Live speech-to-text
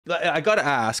I gotta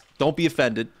ask, don't be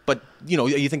offended, but you know,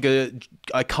 you think of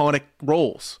iconic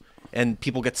roles and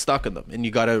people get stuck in them, and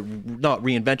you gotta not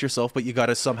reinvent yourself, but you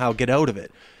gotta somehow get out of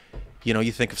it. You know,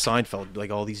 you think of Seinfeld, like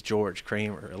all these George,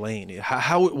 Kramer, Elaine.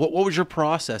 What was your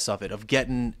process of it, of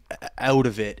getting out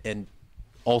of it and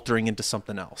altering into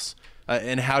something else?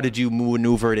 And how did you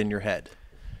maneuver it in your head?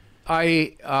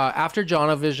 After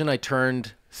Jonovision, I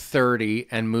turned 30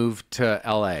 and moved to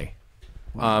LA.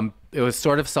 It was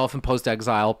sort of self-imposed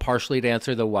exile, partially to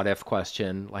answer the what if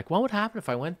question, like what would happen if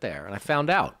I went there? And I found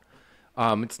out.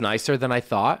 It's nicer than I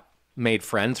thought, made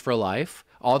friends for life.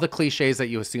 All the cliches that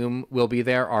you assume will be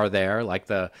there are there, like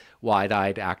the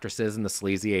wide-eyed actresses and the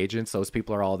sleazy agents. Those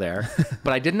people are all there.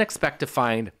 But I didn't expect to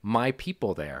find my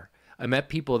people there. I met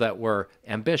people that were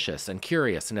ambitious and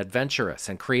curious and adventurous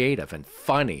and creative and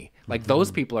funny. Like those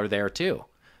people are there too.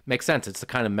 Makes sense. It's the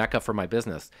kind of mecca for my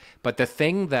business. But the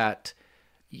thing that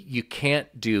you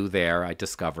can't do there, I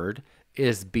discovered,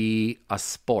 is be a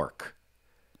spork.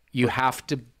 You have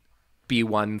to be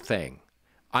one thing.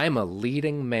 I'm a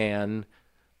leading man,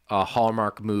 a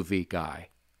Hallmark movie guy.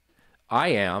 I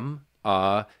am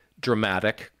a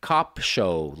dramatic cop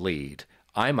show lead.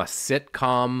 I'm a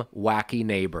sitcom wacky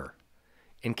neighbor.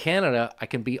 In Canada, I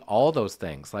can be all those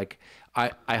things. Like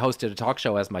I hosted a talk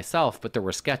show as myself, but there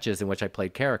were sketches in which I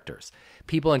played characters.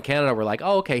 People in Canada were like,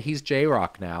 oh, okay, he's J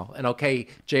Roc now. And okay,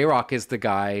 J Roc is the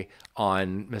guy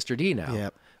on Mr. D now.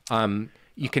 Yep.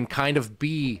 You can kind of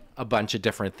be a bunch of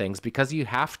different things because you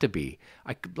have to be.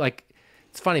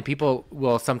 It's funny, people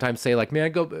will sometimes say like,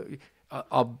 man,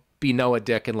 I'll be Noah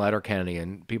Dick in Letterkenny,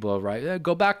 and people will write,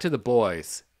 go back to the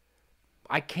boys.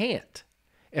 I can't.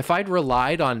 If I'd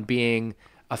relied on being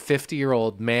a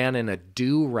 50-year-old man in a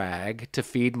do-rag to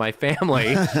feed my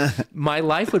family, my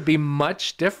life would be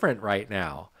much different right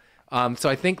now. So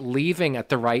I think leaving at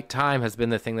the right time has been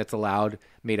the thing that's allowed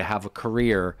me to have a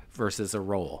career versus a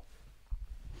role.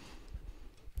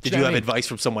 Did you have advice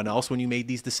from someone else when you made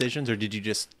these decisions, or did you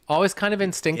just... Always kind of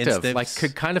instinctive, like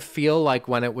could kind of feel like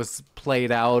when it was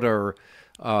played out or,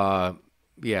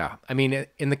 yeah. I mean,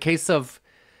 in the case of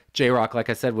J Roc, like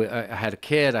I said, I had a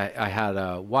kid, I had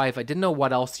a wife. I didn't know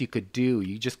what else you could do.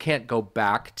 You just can't go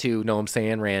back to, know what I'm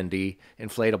saying, Randy,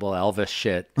 inflatable Elvis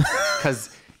shit,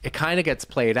 because it kind of gets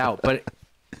played out. But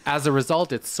as a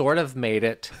result, it sort of made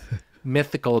it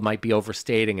mythical, might be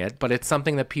overstating it, but it's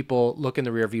something that people look in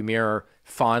the rearview mirror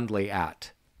fondly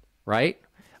at, right?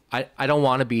 I don't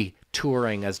want to be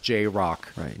touring as J Roc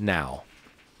now.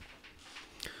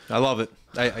 I love it.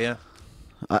 I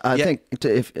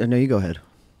think no, you go ahead.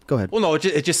 Go ahead. Well, no,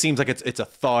 it just seems like it's a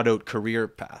thought out career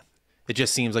path. It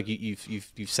just seems like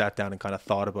you've sat down and kind of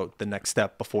thought about the next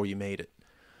step before you made it.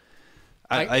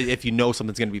 If you know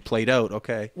something's going to be played out,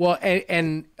 okay. Well,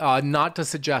 and not to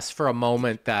suggest for a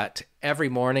moment that every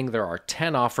morning there are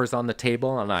 10 offers on the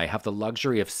table and I have the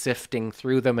luxury of sifting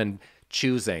through them and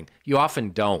choosing. You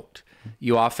often don't.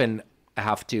 You often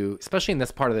have to, especially in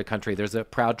this part of the country, there's a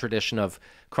proud tradition of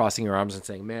crossing your arms and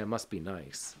saying, man, it must be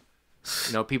nice.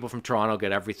 You know, people from Toronto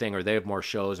get everything, or they have more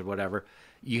shows or whatever.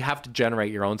 You have to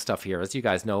generate your own stuff here, as you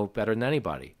guys know better than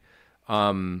anybody.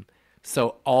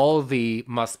 So all the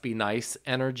must be nice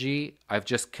energy, I've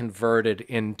just converted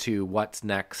into what's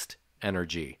next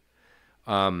energy.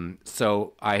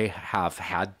 So I have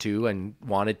had to and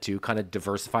wanted to kind of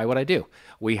diversify what I do.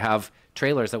 We have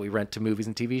trailers that we rent to movies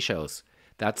and TV shows.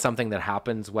 That's something that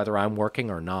happens whether I'm working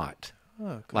or not. Oh,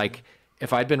 okay. Like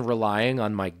if I'd been relying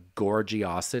on my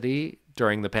gorgiosity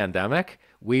during the pandemic,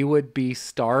 we would be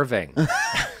starving.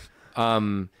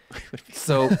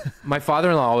 So my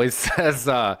father-in-law always says,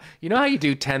 you know how you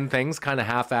do 10 things kind of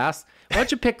half-assed? Why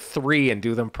don't you pick 3 and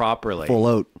do them properly? Full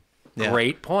out.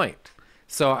 Great point.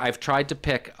 So I've tried to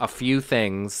pick a few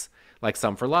things, like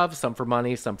some for love, some for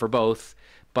money, some for both,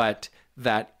 but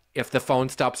that if the phone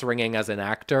stops ringing as an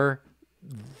actor,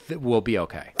 we'll be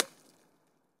okay.